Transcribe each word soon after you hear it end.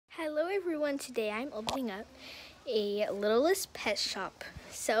Hello everyone, today I'm opening up a Littlest Pet Shop.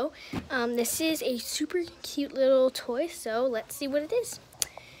 So, this is a super cute little toy, so let's see what it is.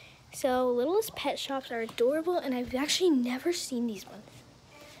 So, Littlest Pet Shops are adorable and I've actually never seen these ones.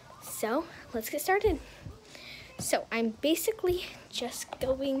 So, let's get started. So, I'm basically just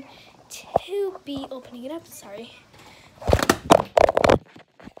going to be opening it up, sorry.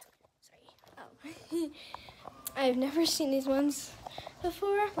 Oh. I've never seen these ones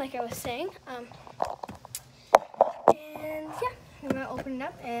before, like I was saying. And yeah, I'm gonna open it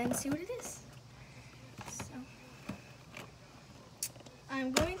up and see what it is. So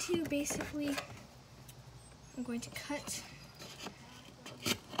I'm going to cut.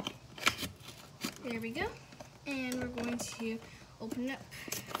 There we go. And we're going to open it up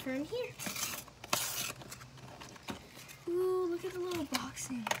from here. Ooh, look at the little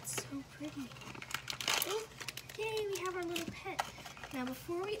boxing. It's so pretty. Oh, yay, we have our little pet. Now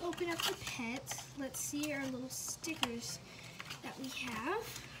before we open up the pet, let's see our little stickers that we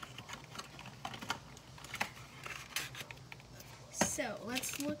have. So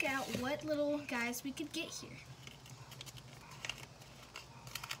let's look at what little guys we could get here.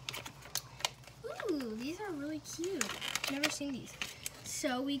 Ooh, these are really cute. Never seen these.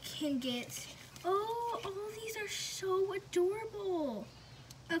 So we can get, oh, these are so adorable.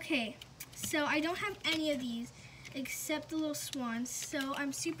 Okay, so I don't have any of these except the little swans, so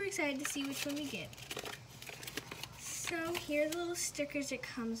I'm super excited to see which one we get. So here are the little stickers it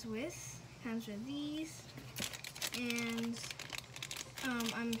comes with. It comes with these, and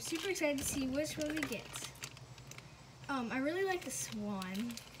I'm super excited to see which one we get. I really like the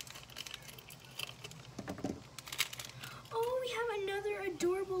swan. Oh, we have another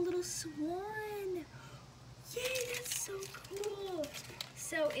adorable little swan. Yay, that's so cool.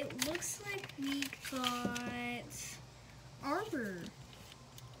 So it looks like we got Arbor.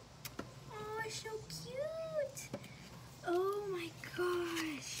 Oh, it's so cute. Oh my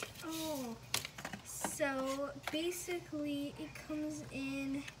gosh. Oh, so basically it comes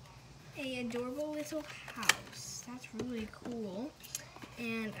in a adorable little house. That's really cool.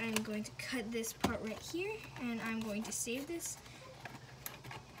 And I'm going to cut this part right here, and I'm going to save this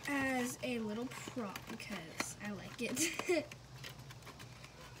as a little prop because I like it.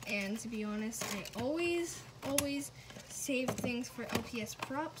 And to be honest, I always save things for LPS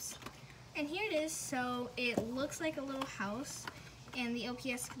props. And here it is. So it looks like a little house, and the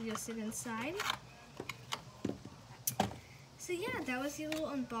LPS can go sit inside. So yeah, that was the little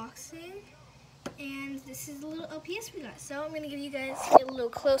unboxing. And this is the little LPS we got. So I'm going to give you guys a little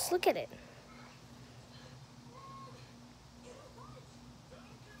close look at it.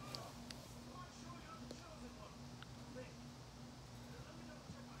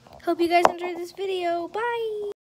 Hope you guys enjoyed this video. Bye!